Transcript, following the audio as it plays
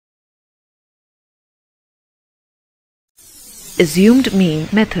Assumed mean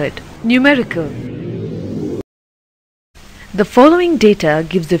method. Numerical. The following data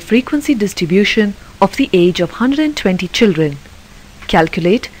gives the frequency distribution of the age of 120 children.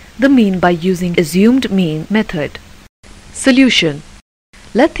 Calculate the mean by using assumed mean method. Solution.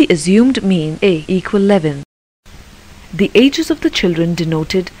 Let the assumed mean A equal 11. The ages of the children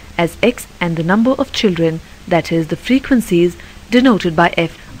denoted as X and the number of children, that is the frequencies denoted by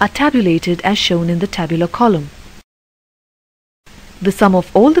F, are tabulated as shown in the tabular column. The sum of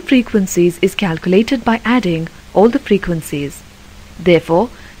all the frequencies is calculated by adding all the frequencies.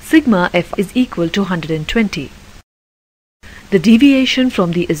 Therefore, sigma F is equal to 120. The deviation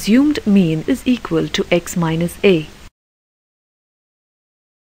from the assumed mean is equal to X minus A.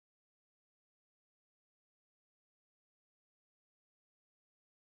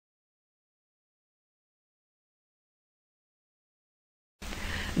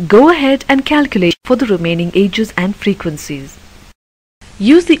 Go ahead and calculate for the remaining ages and frequencies.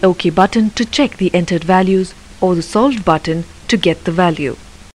 Use the OK button to check the entered values or the solved button to get the value.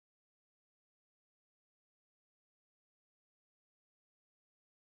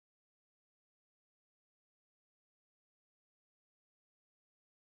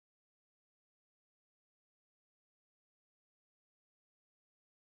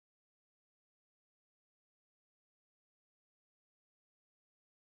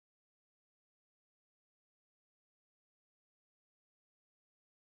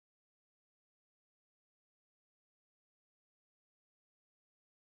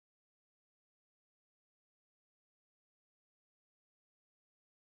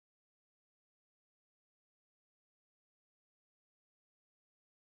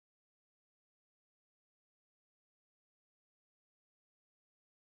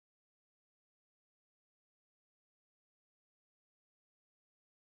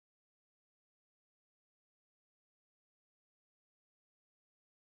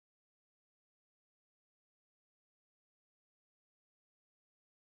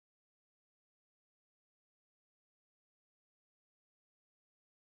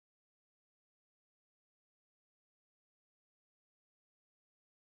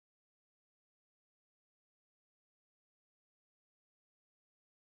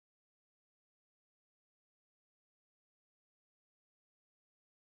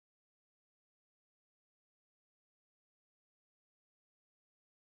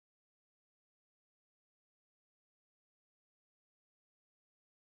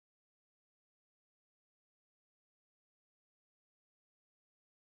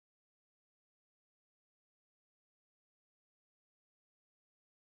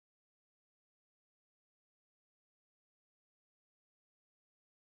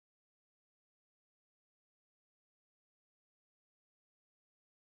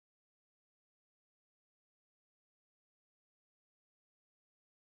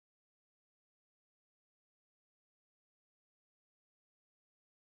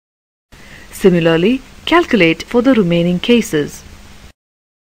 Similarly, calculate for the remaining cases.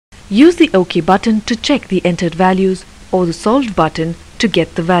 Use the OK button to check the entered values or the solved button to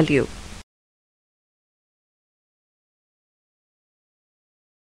get the value.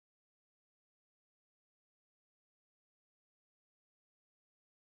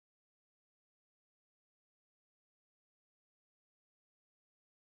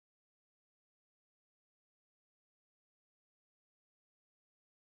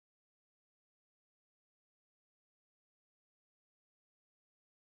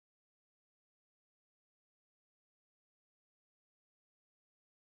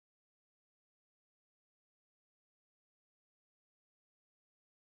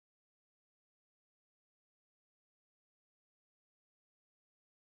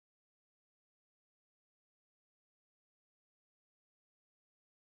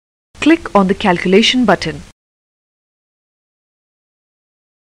 Click on the calculation button.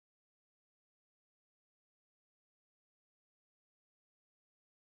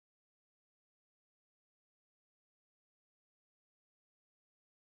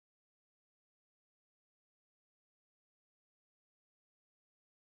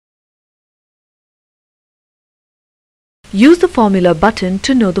 Use the formula button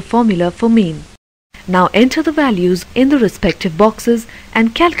to know the formula for mean. Now enter the values in the respective boxes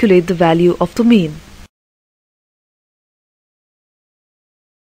and calculate the value of the mean.